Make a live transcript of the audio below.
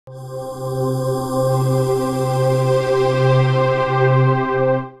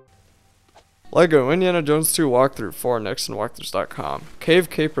LEGO Indiana Jones 2 walkthrough for nextonwalkthroughs.com. Cave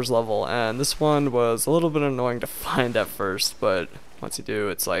Capers level, and this one was a little bit annoying to find at first, but once you do,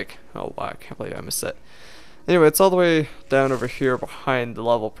 it's like, oh wow, I can't believe I missed it. Anyway, it's all the way down over here behind the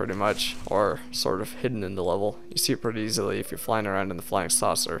level pretty much, or sort of hidden in the level. You see it pretty easily if you're flying around in the flying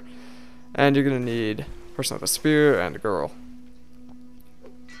saucer. And you're gonna need a person with a spear and a girl.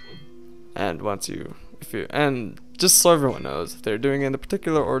 And and just so everyone knows, if they're doing it in the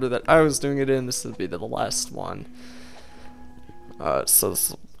particular order that I was doing it in, this will be the last one. So this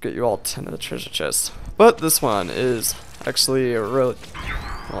will get you all 10 of the treasure chests. But this one is actually a really,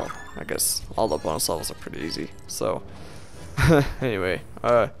 well, I guess all the bonus levels are pretty easy. So, anyway,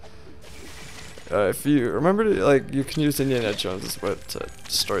 if you remember, you can use Indiana Jones's whip to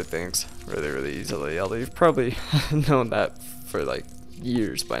destroy things really easily. Although you've probably known that for like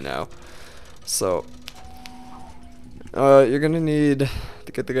years by now. So, you're gonna need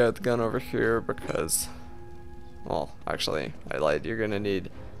to get the guy with the gun over here because, well, actually, I lied. You're gonna need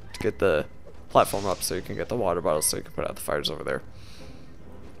to get the platform up so you can get the water bottle so you can put out the fires over there.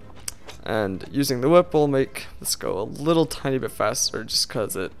 And using the whip will make this go a little tiny bit faster just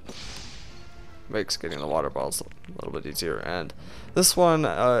because it makes getting the water bottles a little bit easier. And this one,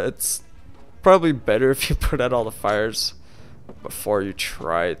 it's probably better if you put out all the fires before you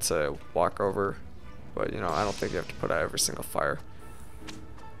try to walk over. But, you know, I don't think you have to put out every single fire.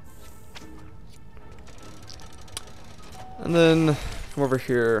 And then come over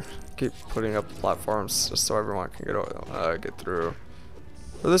here, keep putting up the platforms just so everyone can get through.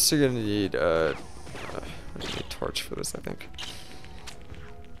 For this, you're gonna need a torch for this, I think.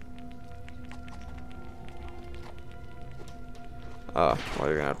 Well,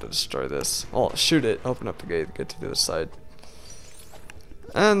 you're gonna have to destroy this. Oh, shoot it, open up the gate, get to the other side.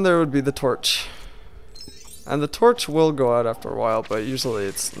 And there would be the torch. And the torch will go out after a while, but usually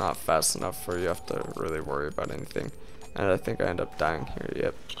it's not fast enough for you have to really worry about anything. And I think I end up dying here,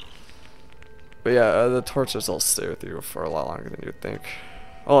 yep. But yeah, the torches will stay with you for a lot longer than you'd think.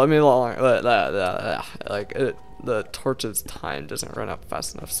 Well, I mean a lot longer, the torch's time doesn't run up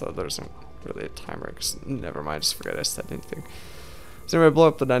fast enough, so there isn't really a timer. Never mind, just forget I said anything. So anyway, blow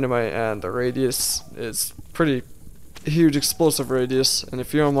up the dynamite, and the radius is pretty huge explosive radius, and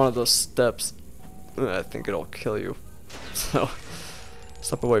if you're on one of those steps, I think it'll kill you. So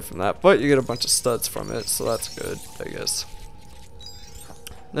step away from that. But you get a bunch of studs from it, so that's good, I guess.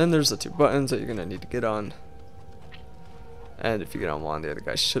 Then there's the two buttons that you're gonna need to get on. And if you get on one, the other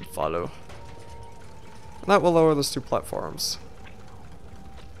guy should follow. And that will lower those two platforms.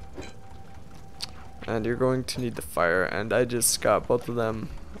 And you're going to need the fire, and I just got both of them.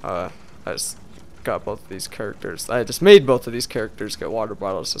 I just got both of these characters. I just made both of these characters get water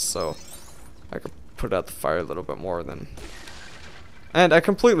bottles just so I could put out the fire a little bit more than. And I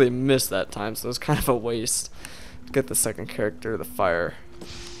completely missed that time, so it was kind of a waste to get the second character the fire.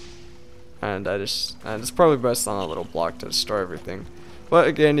 And it's probably best on a little block to destroy everything. But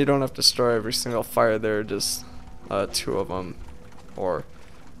again, you don't have to destroy every single fire there, just two of them, or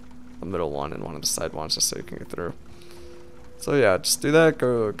a middle one and one of the side ones, just so you can get through. So yeah, just do that,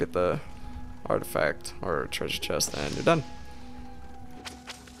 go get the artifact or treasure chest, and you're done.